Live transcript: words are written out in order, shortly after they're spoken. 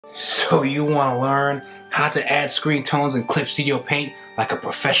So you want to learn how to add screen tones in Clip Studio Paint like a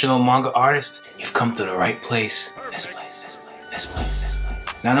professional manga artist? You've come to the right place. This place.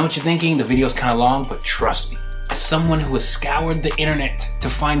 Now I know what you're thinking, the video's kind of long, but trust me. As someone who has scoured the internet to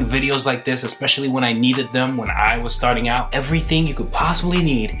find videos like this, especially when I needed them when I was starting out, everything you could possibly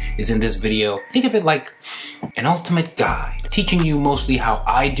need is in this video. Think of it like an ultimate guide, teaching you mostly how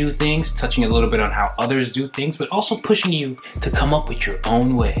I do things, touching a little bit on how others do things, but also pushing you to come up with your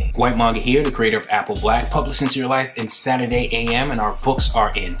own way. White Manga here, the creator of Apple Black, published and serialized in Saturday AM, and our books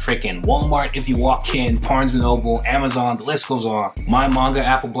are in frickin' Walmart if you walk in, Barnes & Noble, Amazon, the list goes on. My Manga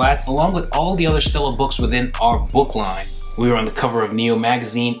Apple Black, along with all the other stellar books within our book line. We were on the cover of Neo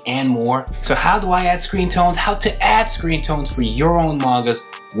magazine and more. So how do I add screen tones? How to add screen tones for your own mangas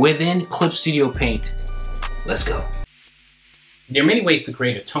within Clip Studio Paint. Let's go. There are many ways to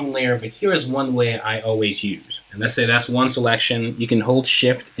create a tone layer, but here is one way I always use. And let's say that's one selection. You can hold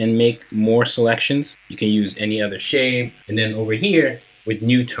shift and make more selections. You can use any other shade. And then over here with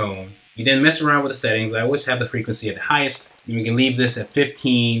new tone, you then mess around with the settings. I always have the frequency at the highest. And we can leave this at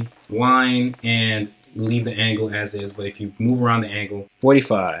 15, line, and leave the angle as is. But if you move around the angle,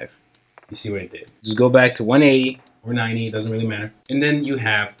 45, you see what it did. Just go back to 180 or 90, it doesn't really matter. And then you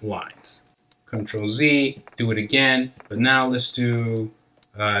have lines. Control Z, do it again. But now let's do,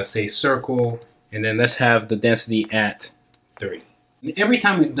 say, circle. And then let's have the density at 30. And every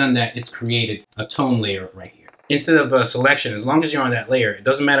time we've done that, it's created a tone layer right here. Instead of a selection, as long as you're on that layer, it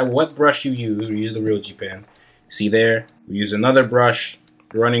doesn't matter what brush you use. We use the real G pen. See there? We use another brush,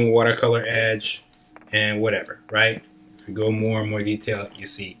 running watercolor edge, and whatever, right? If we go more and more detail, you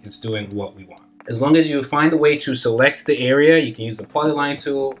see it's doing what we want. As long as you find a way to select the area, you can use the polyline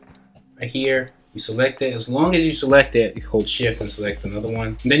tool right here. You select it. As long as you select it, you hold shift and select another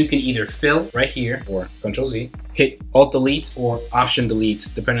one. And then you can either fill right here or Control Z, hit Alt Delete or Option Delete,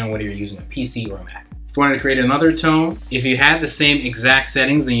 depending on whether you're using a PC or a Mac. If you wanted to create another tone, if you had the same exact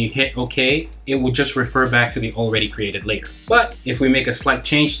settings and you hit OK, it will just refer back to the already created layer. But if we make a slight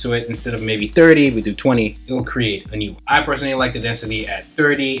change to it, instead of maybe 30, we do 20, it'll create a new one. I personally like the density at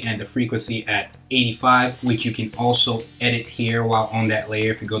 30 and the frequency at 85, which you can also edit here while on that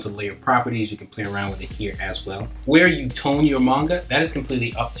layer. If you go to layer properties, you can play around with it here as well. Where you tone your manga, that is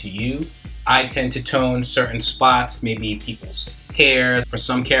completely up to you. I tend to tone certain spots, maybe people's hair for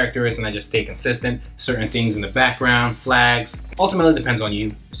some characters, and I just stay consistent. Certain things in the background, flags. Ultimately, it depends on you.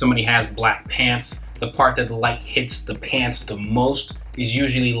 If somebody has black pants, the part that the light hits the pants the most is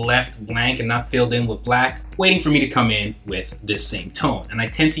usually left blank and not filled in with black, waiting for me to come in with this same tone. And I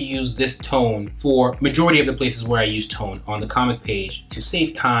tend to use this tone for majority of the places where I use tone on the comic page to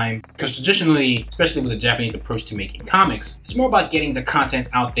save time, because traditionally, especially with the Japanese approach to making comics, it's more about getting the content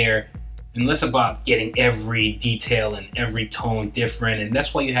out there and less about getting every detail and every tone different. And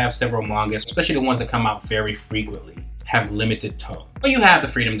that's why you have several mangas, especially the ones that come out very frequently, have limited tone. But you have the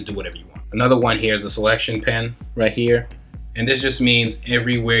freedom to do whatever you want. Another one here is the selection pen right here. And this just means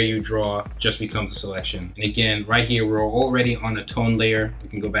everywhere you draw just becomes a selection. And again, right here, we're already on the tone layer. We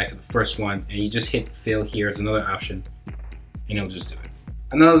can go back to the first one and you just hit fill here as another option and it'll just do it.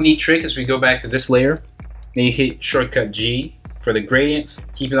 Another neat trick is we go back to this layer and you hit shortcut G for the gradients.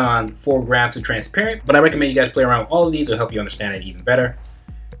 Keep it on foreground to transparent, but I recommend you guys play around with all of these. It'll help you understand it even better.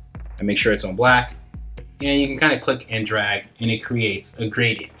 And make sure it's on black. And you can kind of click and drag and it creates a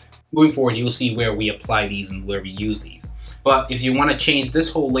gradient. Moving forward, you'll see where we apply these and where we use these. But if you want to change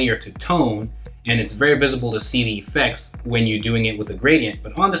this whole layer to tone, and it's very visible to see the effects when you're doing it with a gradient,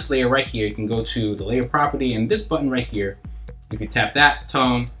 but on this layer right here, you can go to the layer property and this button right here. If you tap that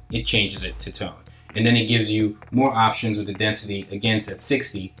tone, it changes it to tone. And then it gives you more options with the density, again, it's at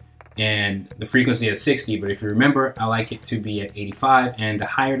 60 and the frequency at 60. But if you remember, I like it to be at 85, and the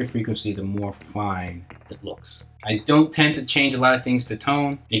higher the frequency, the more fine it looks. I don't tend to change a lot of things to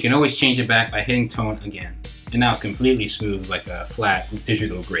tone. You can always change it back by hitting tone again. And now it's completely smooth like a flat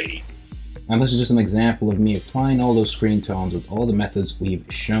digital gradient. Now this is just an example of me applying all those screen tones with all the methods we've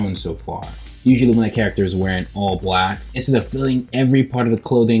shown so far. Usually when a character is wearing all black, instead of filling every part of the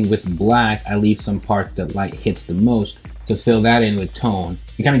clothing with black, I leave some parts that light hits the most to fill that in with tone.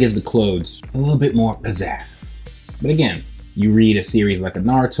 It kind of gives the clothes a little bit more pizzazz. But again, you read a series like a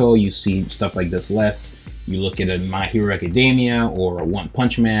Naruto, you see stuff like this less. You look at a My Hero Academia or a One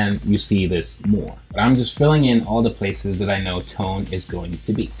Punch Man, you see this more. But I'm just filling in all the places that I know tone is going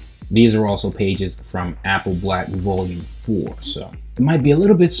to be. These are also pages from Apple Black Volume 4, so it might be a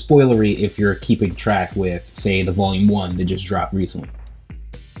little bit spoilery if you're keeping track with, say, the Volume 1 that just dropped recently.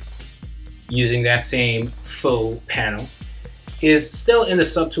 Using that same faux panel is still in the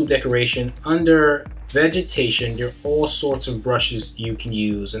subtool decoration under vegetation, there are all sorts of brushes you can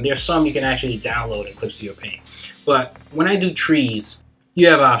use, and there's some you can actually download in Clip Studio Paint. But when I do trees, you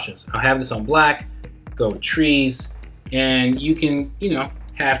have options. I'll have this on black, go trees, and you can,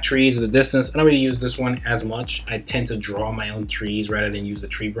 have trees at the distance. I don't really use this one as much. I tend to draw my own trees rather than use the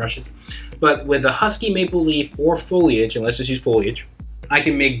tree brushes. But with the husky maple leaf or foliage, and let's just use foliage, I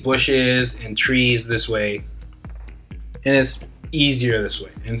can make bushes and trees this way, and it's easier this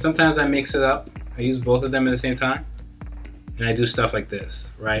way. And sometimes I mix it up. I use both of them at the same time, and I do stuff like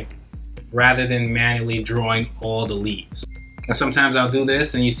this, right? Rather than manually drawing all the leaves. And sometimes I'll do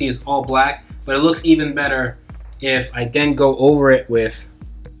this, and you see it's all black, but it looks even better if I then go over it with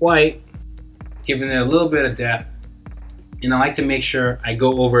white, giving it a little bit of depth. And I like to make sure I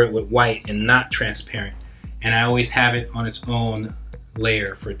go over it with white and not transparent. And I always have it on its own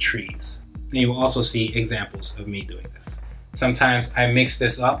layer for trees. And you will also see examples of me doing this. Sometimes I mix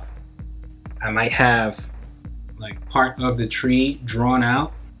this up. I might have like part of the tree drawn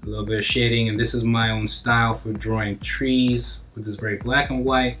out, a little bit of shading, and this is my own style for drawing trees with this very black and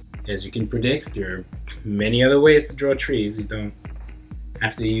white. As you can predict, there are many other ways to draw trees. You don't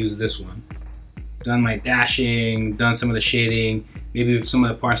have to use this one. Done my dashing, done some of the shading. Maybe if some of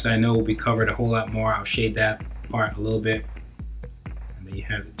the parts that I know will be covered a whole lot more, I'll shade that part a little bit. And then you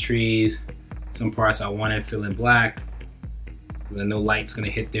have the trees. Some parts I want to fill in black, because I know light's gonna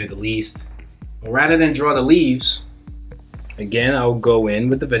hit there the least. But rather than draw the leaves, again, I'll go in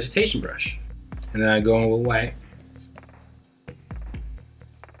with the vegetation brush. And then I go in with white.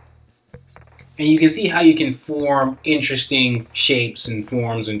 And you can see how you can form interesting shapes and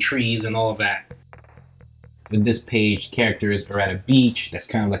forms and trees and all of that. With this page, characters are at a beach. That's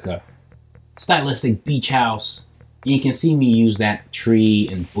kind of like a stylistic beach house. And you can see me use that tree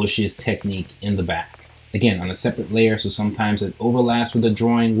and bushes technique in the back. Again, on a separate layer, so sometimes it overlaps with the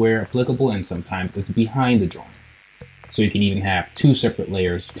drawing where applicable, and sometimes it's behind the drawing. So you can even have two separate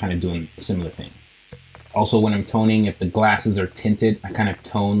layers kind of doing a similar thing. Also, when I'm toning, if the glasses are tinted, I kind of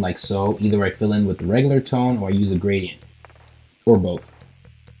tone like so. Either I fill in with the regular tone or I use a gradient, or both.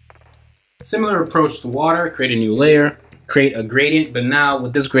 Similar approach to water, create a new layer, create a gradient, but now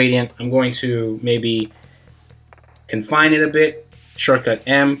with this gradient, I'm going to maybe confine it a bit. Shortcut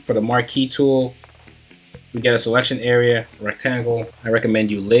M for the marquee tool. We get a selection area, rectangle. I recommend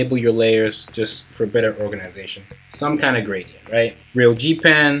you label your layers just for better organization. Some kind of gradient, right? Real G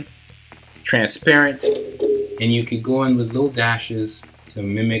pen, transparent, and you could go in with little dashes to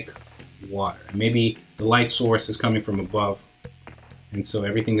mimic water. Maybe the light source is coming from above, and so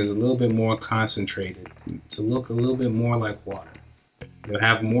everything is a little bit more concentrated to look a little bit more like water. You'll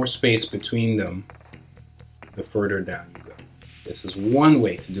have more space between them the further down you go. This is one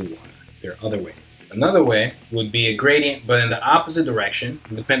way to do water. There are other ways. Another way would be a gradient, but in the opposite direction.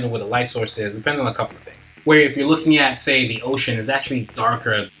 It depends on what the light source is. It depends on a couple of things. Where if you're looking at, say, the ocean, is actually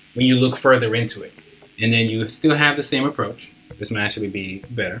darker when you look further into it. And then you still have the same approach. This might actually be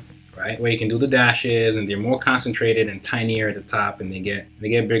better, right? Where you can do the dashes, and they're more concentrated and tinier at the top, and they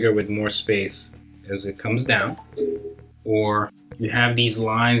get bigger with more space as it comes down. Or you have these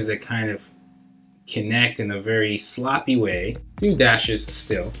lines that kind of connect in a very sloppy way. A few dashes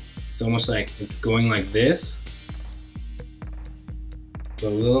still. It's almost like it's going like this, but a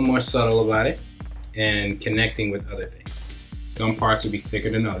little more subtle about it and connecting with other things. Some parts will be thicker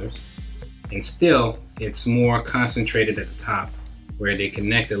than others, and still it's more concentrated at the top where they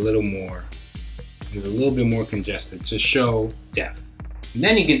connect a little more. It's a little bit more congested to show depth. And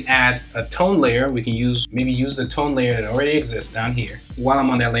then you can add a tone layer. We can maybe use the tone layer that already exists down here. While I'm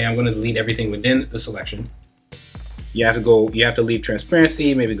on that layer, I'm going to delete everything within the selection. You have to leave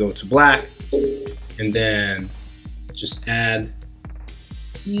transparency, maybe go to black, and then just add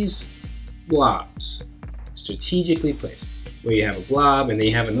these blobs strategically placed, where you have a blob and then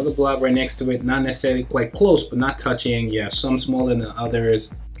you have another blob right next to it, not necessarily quite close, but not touching. You have some smaller than the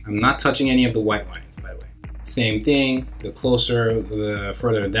others. I'm not touching any of the white lines, by the way. Same thing, the closer, the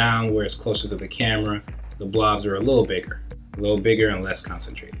further down where it's closer to the camera, the blobs are a little bigger and less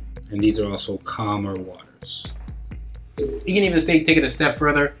concentrated. And these are also calmer waters. You can even take it a step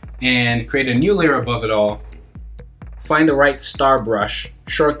further and create a new layer above it all. Find the right star brush,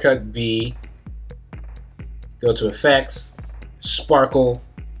 shortcut B, go to effects, sparkle,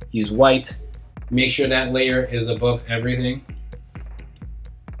 use white, make sure that layer is above everything.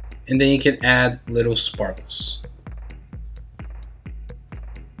 And then you can add little sparkles.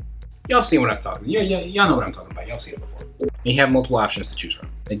 Y'all seen what I've talked about. Y'all know what I'm talking about. Y'all seen it before. And you have multiple options to choose from.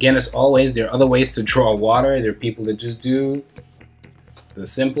 Again, as always, there are other ways to draw water. There are people that just do the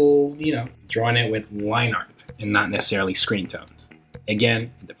simple, drawing it with line art and not necessarily screen tones.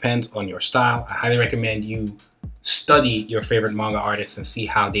 Again, it depends on your style. I highly recommend you study your favorite manga artists and see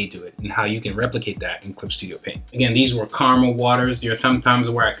how they do it and how you can replicate that in Clip Studio Paint. Again, these were caramel waters. There are some times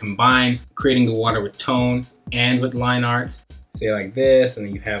where I combine creating the water with tone and with line art. Say like this, and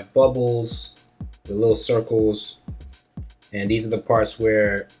then you have bubbles, the little circles, and these are the parts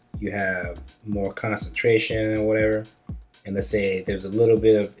where you have more concentration or whatever. And let's say there's a little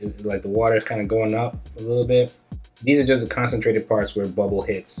bit of, like the water is kind of going up a little bit. These are just the concentrated parts where bubble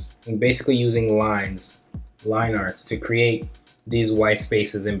hits. And basically using lines, line arts, to create these white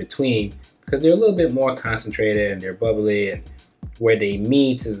spaces in between, because they're a little bit more concentrated and they're bubbly, and where they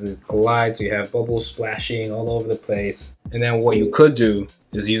meet is it collides, so you have bubbles splashing all over the place. And then what you could do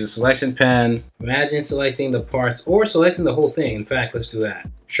is use a selection pen. Imagine selecting the parts or selecting the whole thing. In fact, let's do that.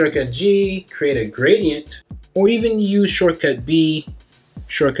 Shortcut G, create a gradient, or even use shortcut B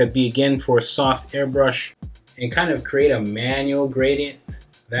again for a soft airbrush, and kind of create a manual gradient.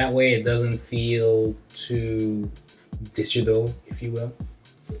 That way it doesn't feel too digital, if you will.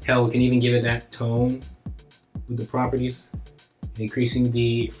 Hell, we can even give it that tone with the properties, increasing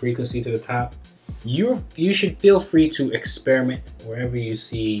the frequency to the top. You should feel free to experiment wherever you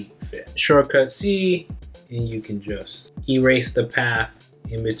see fit. Shortcut C, and you can just erase the path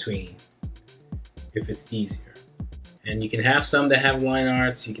in between if it's easier. And you can have some that have line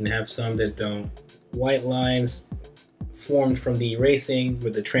arts, you can have some that don't. White lines formed from the erasing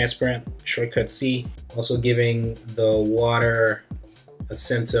with the transparent, shortcut C, also giving the water a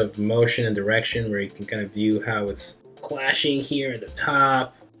sense of motion and direction where you can kind of view how it's clashing here at the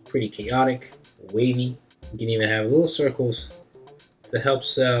top. Pretty chaotic, wavy. You can even have little circles to help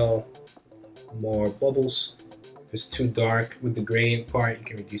sell more bubbles. If it's too dark with the gradient part, you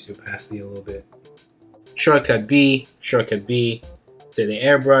can reduce the opacity a little bit. Shortcut B, to the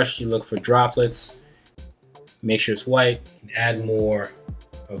airbrush, you look for droplets. Make sure it's white, and add more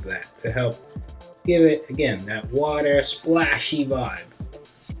of that to help give it, again, that water splashy vibe.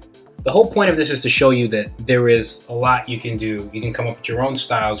 The whole point of this is to show you that there is a lot you can do. You can come up with your own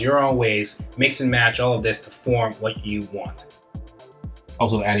styles, your own ways, mix and match all of this to form what you want.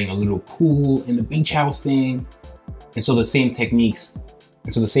 Also adding a little pool in the beach house thing. And so the same techniques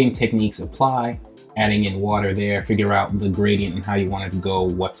apply. Adding in water there, figure out the gradient and how you want it to go,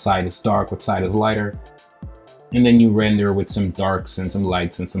 what side is dark, what side is lighter. And then you render with some darks and some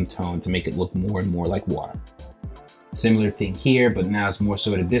lights and some tone to make it look more and more like water. Similar thing here, but now it's more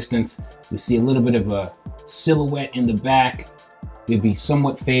so at a distance. We see a little bit of a silhouette in the back. It'd be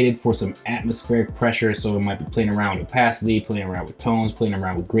somewhat faded for some atmospheric pressure, so it might be playing around with opacity, playing around with tones, playing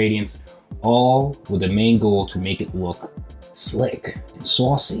around with gradients, all with the main goal to make it look slick and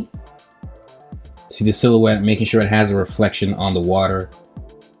saucy. See the silhouette, making sure it has a reflection on the water.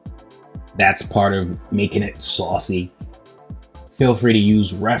 That's part of making it saucy. Feel free to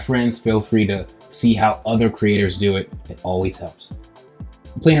use reference, feel free to see how other creators do it. It always helps.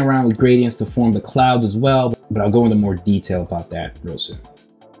 I'm playing around with gradients to form the clouds as well, but I'll go into more detail about that real soon.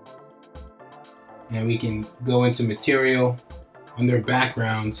 And we can go into material under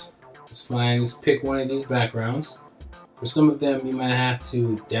backgrounds. It's fine, just pick one of these backgrounds. For some of them, you might have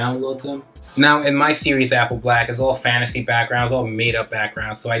to download them. Now, in my series, Apple Black, is all fantasy backgrounds, all made-up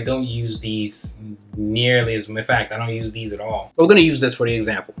backgrounds, so I don't use these nearly as much. In fact, I don't use these at all. But we're going to use this for the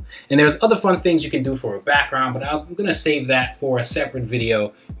example. And there's other fun things you can do for a background, but I'm going to save that for a separate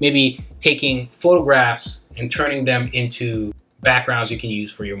video. Maybe taking photographs and turning them into backgrounds you can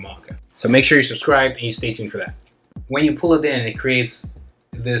use for your manga. So make sure you're subscribed and you stay tuned for that. When you pull it in, it creates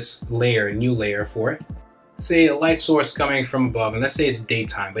this layer, a new layer for it. Say a light source coming from above, and let's say it's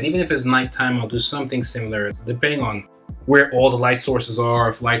daytime, but even if it's nighttime, I'll do something similar depending on where all the light sources are,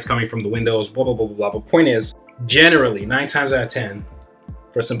 if light's coming from the windows, blah, blah, blah, blah, blah. But point is, generally, 9 times out of 10,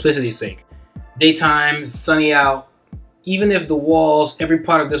 for simplicity's sake, daytime, sunny out, even if the walls, every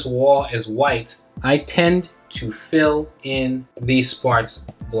part of this wall is white, I tend to fill in these parts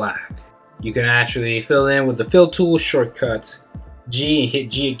black. You can actually fill in with the fill tool, shortcut G, and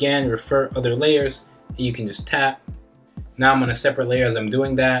hit G again, refer other layers. You can just tap. Now I'm on a separate layer as I'm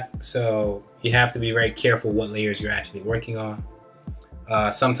doing that, so you have to be very careful what layers you're actually working on.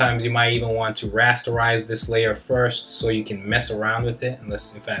 Sometimes you might even want to rasterize this layer first so you can mess around with it. In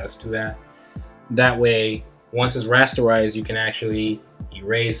fact, let's do that. That way, once it's rasterized, you can actually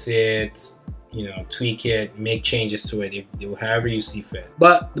erase it, tweak it, make changes to it, however you see fit.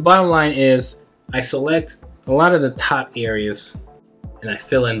 But the bottom line is, I select a lot of the top areas and I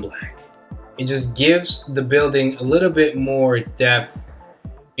fill in black. It just gives the building a little bit more depth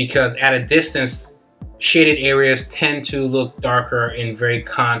because at a distance, shaded areas tend to look darker and very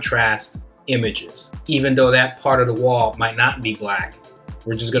contrast images. Even though that part of the wall might not be black,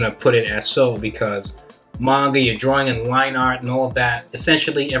 we're just gonna put it as so because manga, you're drawing in line art and all of that,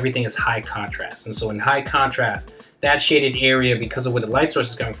 essentially everything is high contrast. And so in high contrast, that shaded area, because of where the light source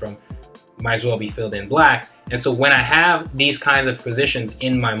is coming from, might as well be filled in black. And so when I have these kinds of positions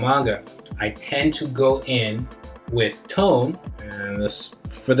in my manga, I tend to go in with tone, and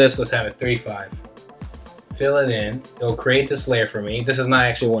for this, let's have it 35. Fill it in, it'll create this layer for me. This is not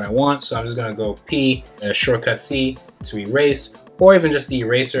actually what I want, so I'm just gonna go P, shortcut C to erase, or even just the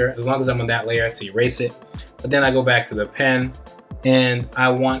eraser, as long as I'm on that layer to erase it. But then I go back to the pen, and I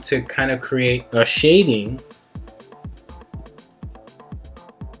want to kind of create a shading.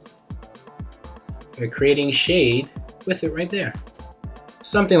 Creating shade with it right there.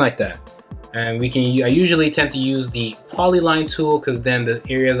 Something like that. And I usually tend to use the polyline tool because then the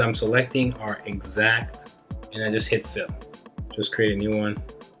areas I'm selecting are exact. And I just hit fill. Just create a new one.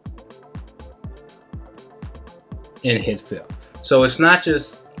 And hit fill. So it's not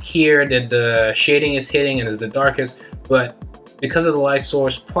just here that the shading is hitting and is the darkest, but because of the light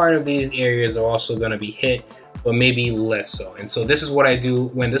source, part of these areas are also going to be hit, but maybe less so. And so this is what I do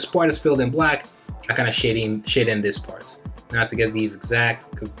when this part is filled in black. I kind of shade in this parts, not to get these exact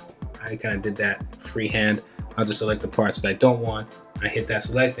because I kind of did that freehand. I'll just select the parts that I don't want. I hit that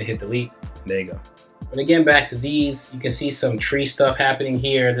select and hit delete. There you go. But again, back to these, you can see some tree stuff happening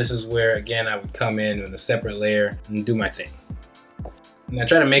here. This is where, again, I would come in with a separate layer and do my thing. And I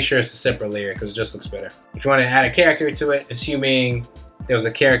try to make sure it's a separate layer because it just looks better. If you want to add a character to it, assuming there was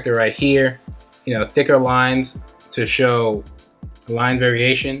a character right here, you know, thicker lines to show line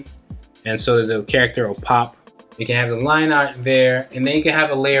variation, and so that the character will pop. You can have the line art there, and then you can have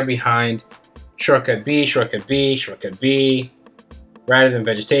a layer behind. Shortcut B, shortcut B, shortcut B. Rather than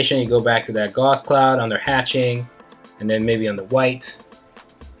vegetation, you go back to that gauze cloud under hatching, and then maybe on the white.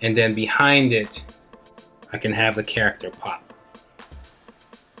 And then behind it, I can have the character pop.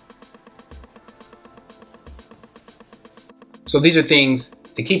 So these are things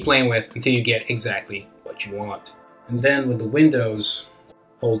to keep playing with until you get exactly what you want. And then with the windows,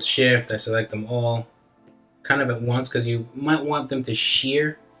 hold shift, I select them all kind of at once because you might want them to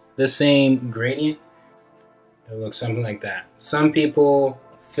shear the same gradient. It looks something like that. Some people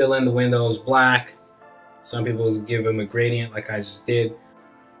fill in the windows black. Some people give them a gradient like I just did.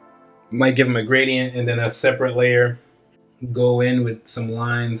 You might give them a gradient and then a separate layer. Go in with some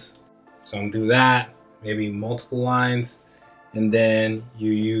lines. Some do that, maybe multiple lines. And then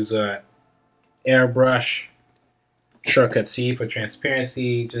you use a airbrush. Shortcut C for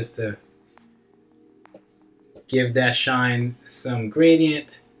transparency, just to give that shine some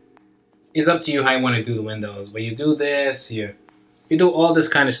gradient. It's up to you how you want to do the windows, but you do this, you do all this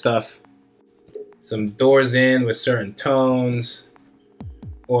kind of stuff. Some doors in with certain tones,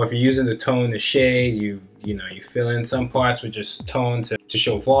 or if you're using the tone to shade, you fill in some parts with just tone to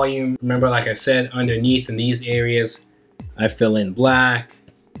show volume. Remember, like I said, underneath in these areas, I fill in black.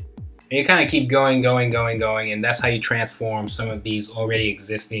 And you kind of keep going, and that's how you transform some of these already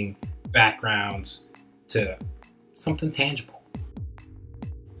existing backgrounds to something tangible.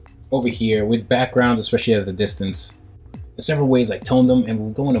 Over here, with backgrounds, especially at the distance, there's several ways I tone them, and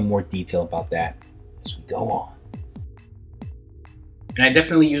we'll go into more detail about that as we go on. And I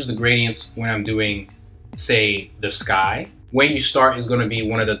definitely use the gradients when I'm doing, say, the sky. Where you start is going to be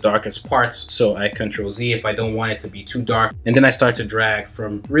one of the darkest parts, so I Control Z if I don't want it to be too dark, and then I start to drag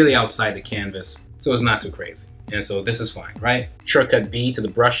from really outside the canvas, so it's not too crazy. And so this is fine, right? Shortcut B to the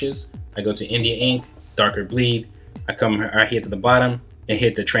brushes, I go to India Ink, darker bleed, I come right here to the bottom and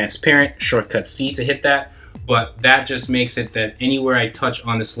hit the transparent, shortcut C to hit that, but that just makes it that anywhere I touch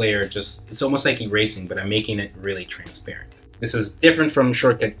on this layer, it's almost like erasing, but I'm making it really transparent. This is different from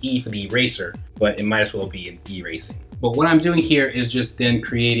shortcut E for the eraser, but it might as well be an erasing. But what I'm doing here is just then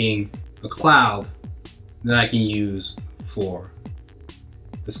creating a cloud that I can use for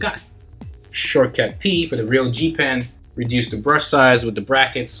the sky. Shortcut P for the real G pen, reduce the brush size with the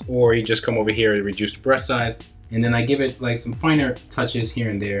brackets, or you just come over here and reduce the brush size. And then I give it like some finer touches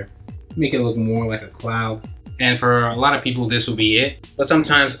here and there, make it look more like a cloud. And for a lot of people, this will be it. But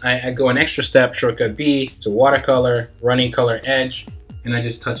sometimes I go an extra step, shortcut B to watercolor, running color edge, and I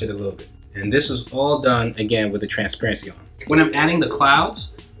just touch it a little bit. And this is all done, again, with the transparency on. When I'm adding the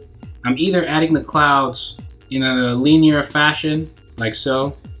clouds, I'm either adding the clouds in a linear fashion, like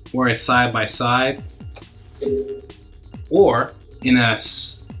so, where it's side by side, or in a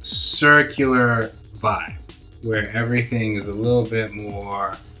circular vibe, where everything is a little bit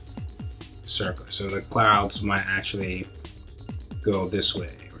more circular. So the clouds might actually go this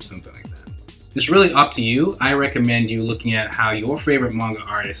way or something like that. It's really up to you. I recommend you looking at how your favorite manga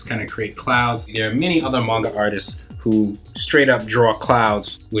artists kind of create clouds. There are many other manga artists who straight up draw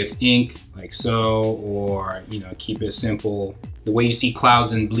clouds with ink, like so, or keep it simple. The way you see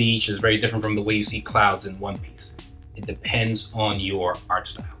clouds in Bleach is very different from the way you see clouds in One Piece. It depends on your art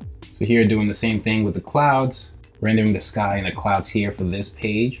style. So here, doing the same thing with the clouds, rendering the sky and the clouds here for this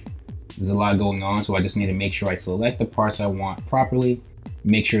page. There's a lot going on, so I just need to make sure I select the parts I want properly,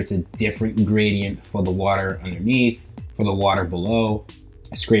 make sure it's a different gradient for the water underneath, for the water below.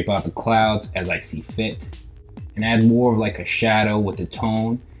 I scrape out the clouds as I see fit, and add more of like a shadow with the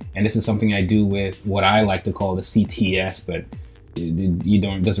tone. And this is something I do with what I like to call the CTS, but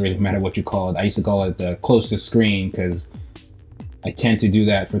it doesn't really matter what you call it. I used to call it the close to screen because I tend to do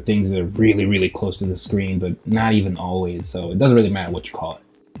that for things that are really, really close to the screen, but not even always. So it doesn't really matter what you call it.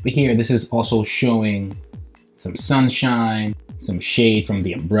 But here, this is also showing some sunshine, some shade from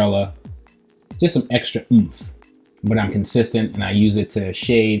the umbrella, just some extra oomph. But I'm consistent and I use it to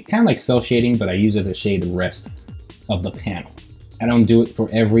shade, kind of like cell shading, but I use it to shade the rest of the panel. I don't do it for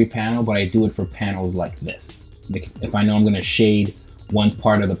every panel, but I do it for panels like this. If I know I'm gonna shade one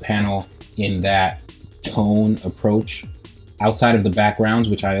part of the panel in that tone approach, outside of the backgrounds,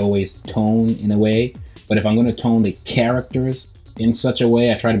 which I always tone in a way, but if I'm gonna tone the characters in such a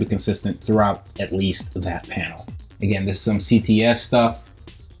way, I try to be consistent throughout at least that panel. Again, this is some CTS stuff,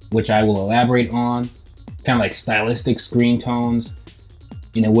 which I will elaborate on, kind of like stylistic screen tones.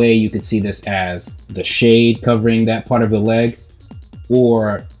 In a way, you could see this as the shade covering that part of the leg,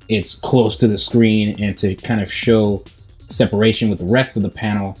 or it's close to the screen, and to kind of show separation with the rest of the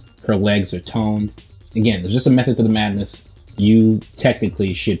panel, her legs are toned. Again, there's just a method to the madness. You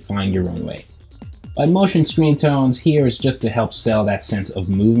technically should find your own way. By motion screen tones here is just to help sell that sense of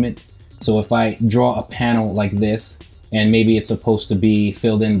movement. So if I draw a panel like this, and maybe it's supposed to be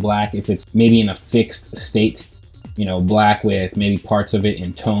filled in black, if it's maybe in a fixed state, black with maybe parts of it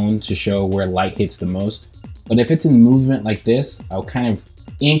in tone to show where light hits the most. But if it's in movement like this, I'll kind of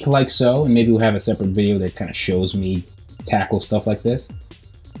ink like so, and maybe we'll have a separate video that kind of shows me tackle stuff like this.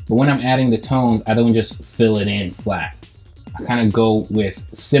 But when I'm adding the tones, I don't just fill it in flat. I kind of go with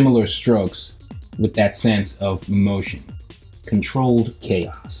similar strokes with that sense of motion. Controlled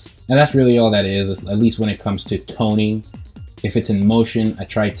chaos. Now that's really all that is, at least when it comes to toning. If it's in motion, I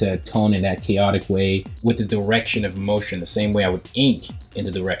try to tone in that chaotic way with the direction of motion, the same way I would ink in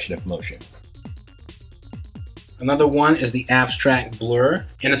the direction of motion. Another one is the abstract blur.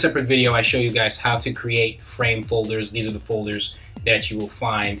 In a separate video, I show you guys how to create frame folders. These are the folders that you will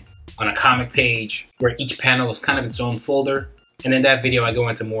find on a comic page where each panel is kind of its own folder. And in that video, I go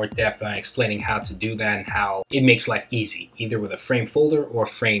into more depth on explaining how to do that and how it makes life easy, either with a frame folder or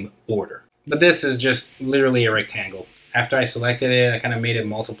frame border. But this is just literally a rectangle. After I selected it, I kind of made it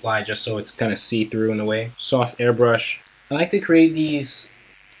multiply just so it's kind of see-through in a way. Soft airbrush. I like to create these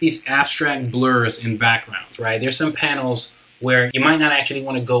abstract blurs in backgrounds, right? There's some panels where you might not actually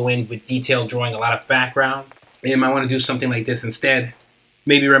want to go in with detailed drawing a lot of background. And you might want to do something like this instead,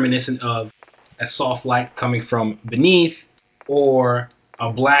 maybe reminiscent of a soft light coming from beneath, or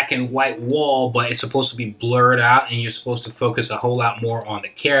a black and white wall, but it's supposed to be blurred out and you're supposed to focus a whole lot more on the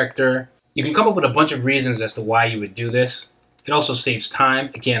character. You can come up with a bunch of reasons as to why you would do this. It also saves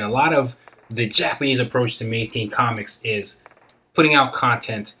time. Again, a lot of the Japanese approach to making comics is putting out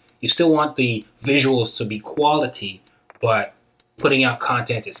content. You still want the visuals to be quality, but putting out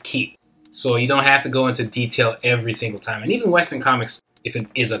content is key. So you don't have to go into detail every single time. And even Western comics, if it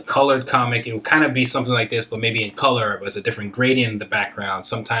is a colored comic, it will kind of be something like this, but maybe in color, but it's a different gradient in the background.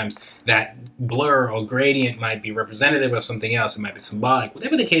 Sometimes that blur or gradient might be representative of something else. It might be symbolic.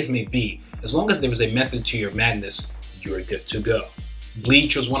 Whatever the case may be, as long as there was a method to your madness, you're good to go.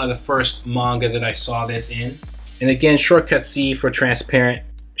 Bleach was one of the first manga that I saw this in. And again, shortcut C for transparent,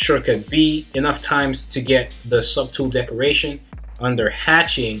 shortcut B, enough times to get the subtool decoration under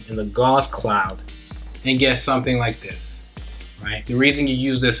hatching in the gauze cloud and get something like this. Right? The reason you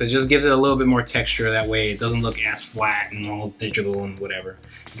use this, it just gives it a little bit more texture. That way it doesn't look as flat and all digital and whatever.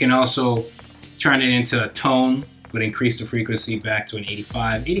 You can also turn it into a tone, but increase the frequency back to an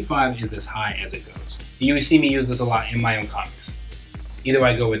 85. 85 is as high as it goes. You see me use this a lot in my own comics. Either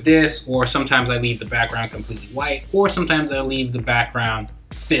I go with this, or sometimes I leave the background completely white, or sometimes I leave the background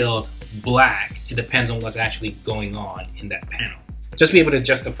filled black. It depends on what's actually going on in that panel. Just be able to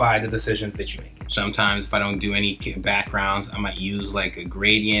justify the decisions that you make. Sometimes if I don't do any backgrounds, I might use like a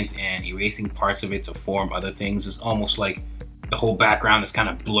gradient and erasing parts of it to form other things. It's almost like the whole background is kind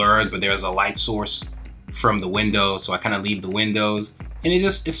of blurred, but there's a light source from the window. So I kind of leave the windows And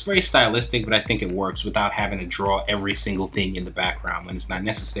it's very stylistic, but I think it works without having to draw every single thing in the background when it's not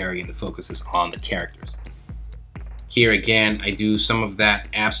necessary and the focus is on the characters. Here again, I do some of that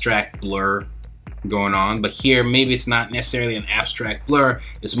abstract blur going on, but here maybe it's not necessarily an abstract blur,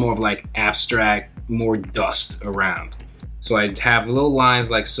 it's more of like abstract, more dust around. So I have little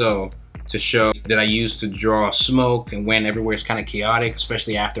lines like so to show that I use to draw smoke, and when everywhere's kind of chaotic,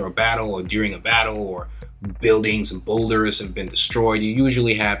 especially after a battle or during a battle, or buildings and boulders have been destroyed, you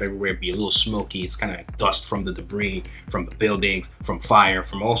usually have everywhere be a little smoky. It's kind of dust from the debris, from the buildings, from fire,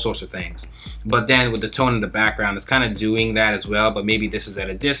 from all sorts of things. But then with the tone in the background, it's kind of doing that as well, but maybe this is at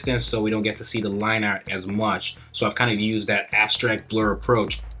a distance, so we don't get to see the line art as much. So I've kind of used that abstract blur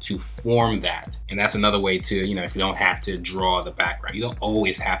approach to form that. And that's another way to, you know, if you don't have to draw the background, you don't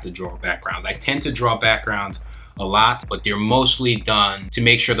always have to draw backgrounds. I tend to draw backgrounds a lot, but they're mostly done to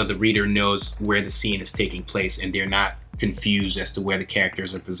make sure that the reader knows where the scene is taking place and they're not confused as to where the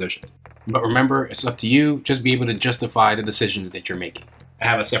characters are positioned. But remember, it's up to you. Just be able to justify the decisions that you're making. I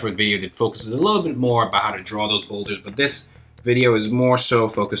have a separate video that focuses a little bit more about how to draw those boulders, but this video is more so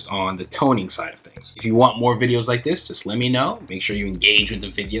focused on the toning side of things. If you want more videos like this, just let me know. Make sure you engage with the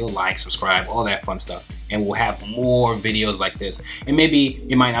video, like, subscribe, all that fun stuff. And we'll have more videos like this. And maybe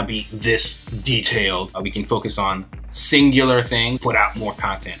it might not be this detailed. We can focus on singular things, put out more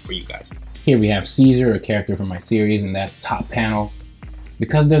content for you guys. Here we have Caesar, a character from my series, in that top panel.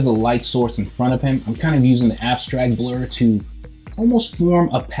 Because there's a light source in front of him, I'm kind of using the abstract blur to almost form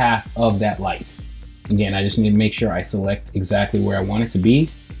a path of that light. Again, I just need to make sure I select exactly where I want it to be,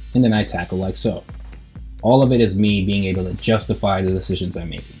 and then I tackle like so. All of it is me being able to justify the decisions I'm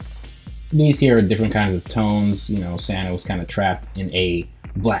making. These here are different kinds of tones. You know, Santa was kind of trapped in a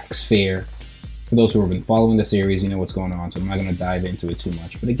black sphere. For those who have been following the series, you know what's going on, so I'm not going to dive into it too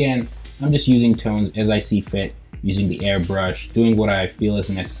much. But again, I'm just using tones as I see fit, using the airbrush, doing what I feel is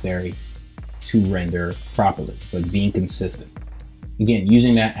necessary to render properly, but being consistent. Again,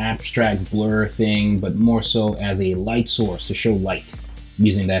 using that abstract blur thing, but more so as a light source to show light.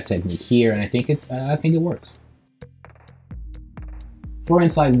 Using that technique here, and I think it works. For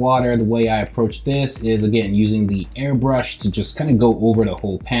Inside Water, the way I approach this is, again, using the airbrush to just kind of go over the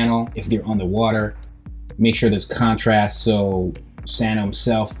whole panel. If they're underwater, make sure there's contrast so Santa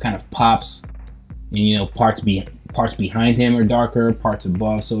himself kind of pops, and you know, parts behind him are darker, parts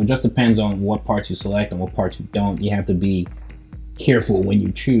above. So it just depends on what parts you select and what parts you don't. You have to be careful when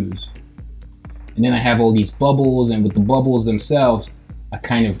you choose. And then I have all these bubbles, and with the bubbles themselves, I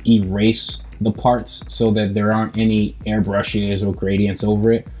kind of erase the parts so that there aren't any airbrushes or gradients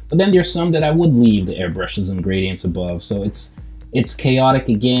over it. But then there's some that I would leave the airbrushes and gradients above. So it's chaotic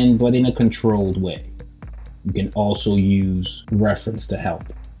again, but in a controlled way. You can also use reference to help,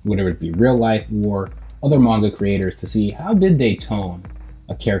 whether it be real life or other manga creators, to see how did they tone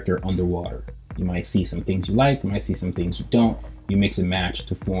a character underwater. You might see some things you like, you might see some things you don't. You mix and match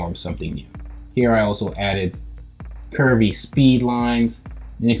to form something new. Here I also added curvy speed lines.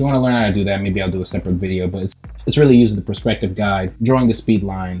 And if you want to learn how to do that, maybe I'll do a separate video, but it's really using the perspective guide, drawing the speed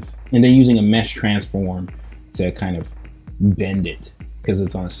lines, and then using a mesh transform to kind of bend it because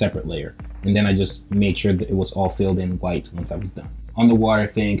it's on a separate layer. And then I just made sure that it was all filled in white once I was done. Underwater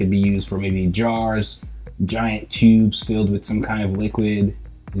thing could be used for maybe jars, giant tubes filled with some kind of liquid,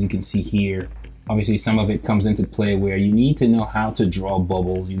 as you can see here. Obviously, some of it comes into play where you need to know how to draw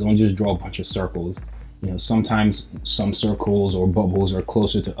bubbles. You don't just draw a bunch of circles. You know, sometimes some circles or bubbles are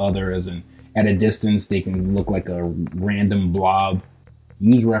closer to others, and at a distance, they can look like a random blob.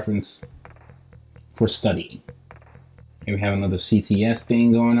 Use reference for studying. Here we have another CTS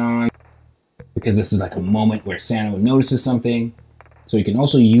thing going on, because this is like a moment where Santa notices something. So you can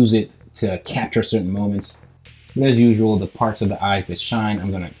also use it to capture certain moments. But as usual, the parts of the eyes that shine, I'm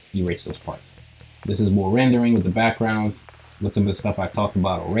going to erase those parts. This is more rendering with the backgrounds, with some of the stuff I've talked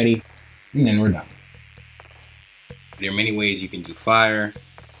about already, and then we're done. There are many ways you can do fire.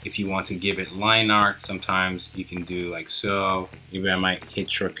 If you want to give it line art, sometimes you can do like so. Maybe I might hit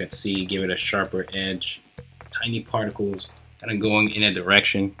shortcut C, give it a sharper edge, tiny particles kind of going in a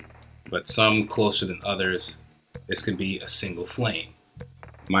direction, but some closer than others. This could be a single flame.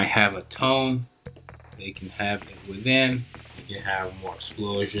 You might have a tone, they can have it within. You can have more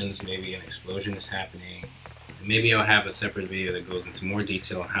explosions, maybe an explosion is happening. And maybe I'll have a separate video that goes into more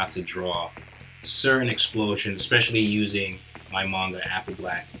detail on how to draw certain explosions, especially using My Manga Apple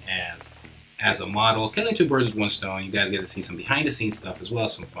Black as a model. Killing two birds with one stone. You guys get to see some behind the scenes stuff as well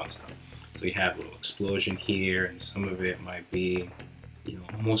as some fun stuff. So you have a little explosion here, and some of it might be, you know,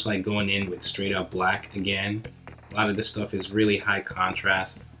 almost like going in with straight up black again. A lot of this stuff is really high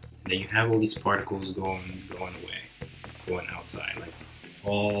contrast. And then you have all these particles going away, going outside. Like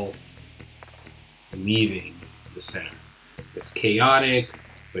all leaving the center. It's chaotic,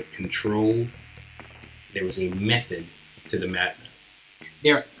 but controlled. There was a method to the madness.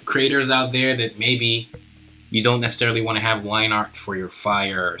 There are creators out there that maybe you don't necessarily want to have line art for your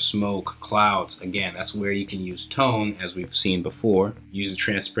fire, smoke, clouds. Again, that's where you can use tone, as we've seen before. Use the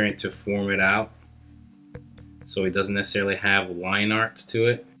transparent to form it out so it doesn't necessarily have line art to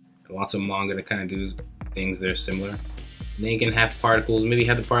it. Lots of manga that kind of do things that are similar. And then you can have particles, maybe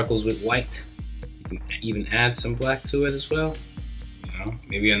have the particles with white. You can even add some black to it as well. You know,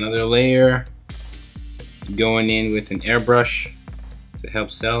 maybe another layer. Going in with an airbrush to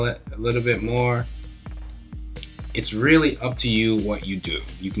help sell it a little bit more. It's really up to you what you do.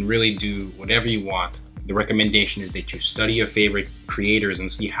 You can really do whatever you want. The recommendation is that you study your favorite creators and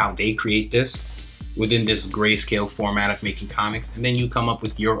see how they create this within this grayscale format of making comics, and then you come up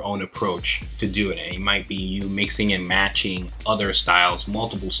with your own approach to do it. And it might be you mixing and matching other styles,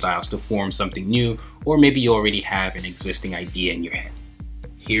 multiple styles, to form something new, or maybe you already have an existing idea in your head.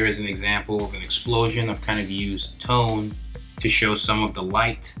 Here is an example of an explosion. I've kind of used tone to show some of the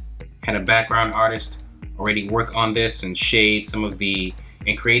light. Had a background artist already work on this and shade some of the,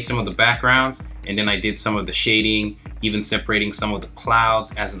 and create some of the backgrounds, and then I did some of the shading, even separating some of the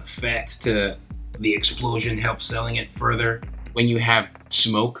clouds as an effect to the explosion, help selling it further. When you have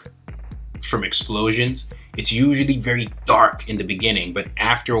smoke from explosions, it's usually very dark in the beginning, but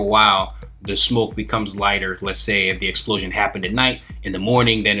after a while, the smoke becomes lighter. Let's say if the explosion happened at night, in the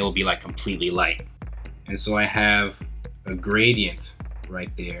morning, then it will be like completely light. And so I have a gradient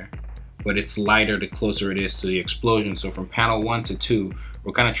right there, but it's lighter the closer it is to the explosion. So from panel 1 to 2,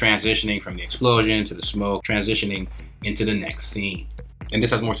 we're kind of transitioning from the explosion to the smoke, transitioning into the next scene. And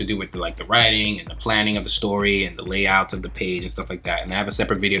this has more to do with the writing and the planning of the story and the layouts of the page and stuff like that. And I have a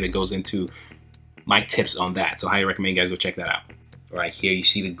separate video that goes into my tips on that. So I highly recommend you guys go check that out. All right, here you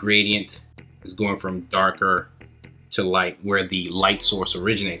see the gradient is going from darker to light, where the light source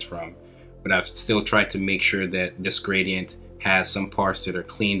originates from. But I've still tried to make sure that this gradient has some parts that are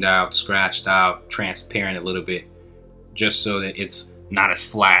cleaned out, scratched out, transparent a little bit, just so that it's not as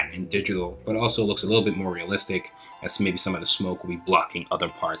flat and digital, but also looks a little bit more realistic, as maybe some of the smoke will be blocking other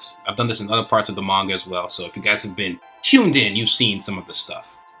parts. I've done this in other parts of the manga as well, so if you guys have been tuned in, you've seen some of the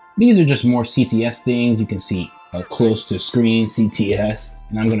stuff. These are just more CTS things. You can see a close to screen CTS,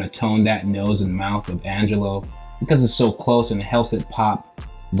 and I'm gonna tone that nose and mouth of Angelo because it's so close and it helps it pop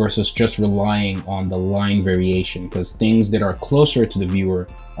versus just relying on the line variation, because things that are closer to the viewer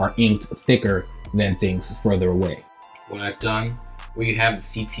are inked thicker than things further away. What I've done, where you have the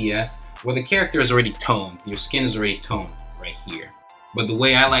CTS, where the character is already toned, your skin is already toned right here. But the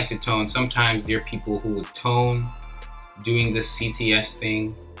way I like to tone, sometimes there are people who would tone doing this CTS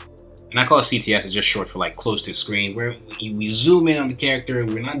thing. And I call it CTS, it's just short for like close to screen, where we zoom in on the character,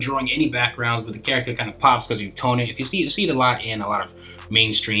 we're not drawing any backgrounds, but the character kind of pops because you tone it. If you see it a lot in a lot of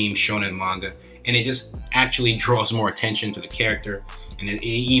mainstream shonen manga, and it just actually draws more attention to the character, and it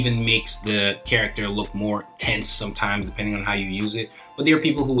even makes the character look more tense sometimes, depending on how you use it. But there are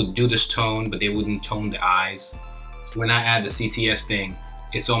people who would do this tone, but they wouldn't tone the eyes. When I add the CTS thing,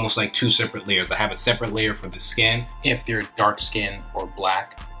 it's almost like two separate layers. I have a separate layer for the skin, if they're dark skin or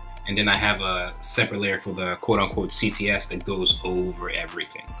black. And then I have a separate layer for the quote-unquote CTS that goes over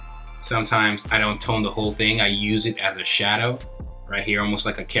everything. Sometimes I don't tone the whole thing. I use it as a shadow right here, almost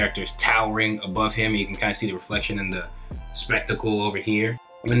like a character is towering above him. You can kind of see the reflection in the spectacle over here.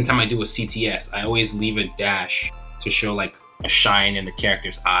 Anytime I do a CTS, I always leave a dash to show like a shine in the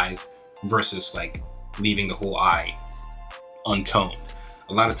character's eyes versus like leaving the whole eye untoned.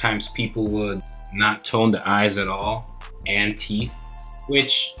 A lot of times people would not tone the eyes at all and teeth,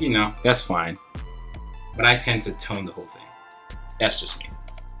 which, you know, that's fine. But I tend to tone the whole thing. That's just me.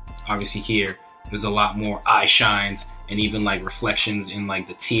 Obviously here, there's a lot more eye shines and even like reflections in like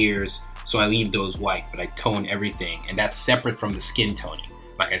the tears. So I leave those white, but I tone everything. And that's separate from the skin toning.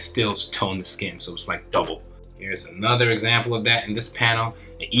 Like I still tone the skin, so it's like double. Here's another example of that in this panel.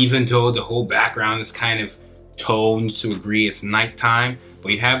 Even though the whole background is kind of toned to agree it's nighttime,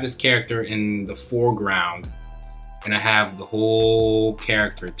 but you have this character in the foreground and I have the whole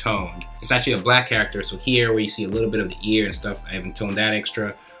character toned. It's actually a black character, so here where you see a little bit of the ear and stuff, I haven't toned that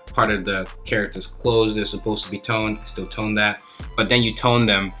extra. Part of the character's clothes, they're supposed to be toned, I still tone that. But then you tone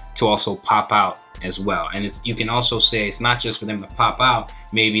them to also pop out as well. And you can also say it's not just for them to pop out,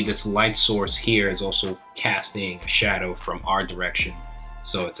 maybe this light source here is also casting a shadow from our direction.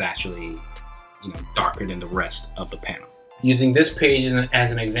 So it's actually, you know, darker than the rest of the panel. Using this page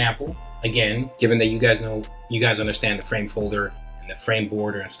as an example, again, given that you guys understand the frame folder and the frame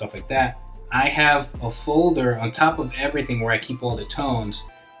border and stuff like that, I have a folder on top of everything where I keep all the tones.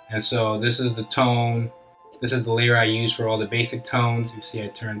 And so this is the tone. This is the layer I use for all the basic tones. You see I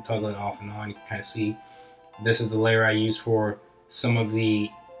toggle it off and on. You can kind of see. This is the layer I use for some of the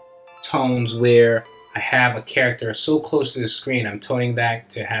tones where I have a character so close to the screen. I'm toning back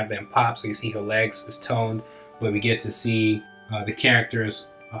to have them pop, so you see her legs is toned, but we get to see the characters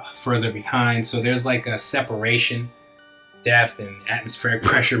further behind. So there's like a separation, depth, and atmospheric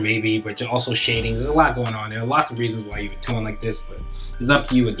pressure maybe, but also shading. There's a lot going on. There are lots of reasons why you would tone like this, but it's up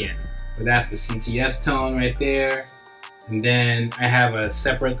to you again. But that's the CTS tone right there. And then I have a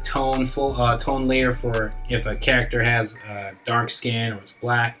separate tone layer for if a character has dark skin or it's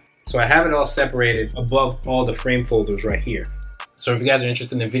black. So I have it all separated above all the frame folders right here. So if you guys are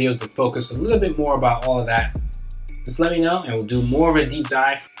interested in the videos that focus a little bit more about all of that, just let me know and we'll do more of a deep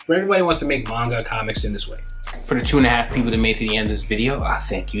dive for everybody who wants to make manga comics in this way. For the 2.5 people that made it to the end of this video,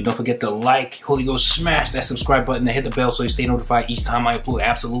 thank you. Don't forget to like, Holy Ghost, smash that subscribe button and hit the bell so you stay notified each time I upload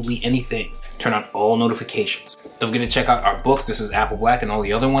absolutely anything. Turn on all notifications. Don't forget to check out our books. This is Apple Black and all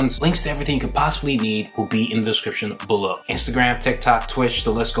the other ones. Links to everything you could possibly need will be in the description below. Instagram, TikTok, Twitch,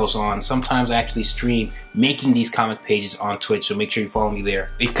 the list goes on. Sometimes I actually stream making these comic pages on Twitch, so make sure you follow me there.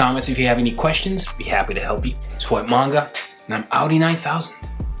 Leave comments if you have any questions. Be happy to help you. It's White Manga, and I'm Audi 9000.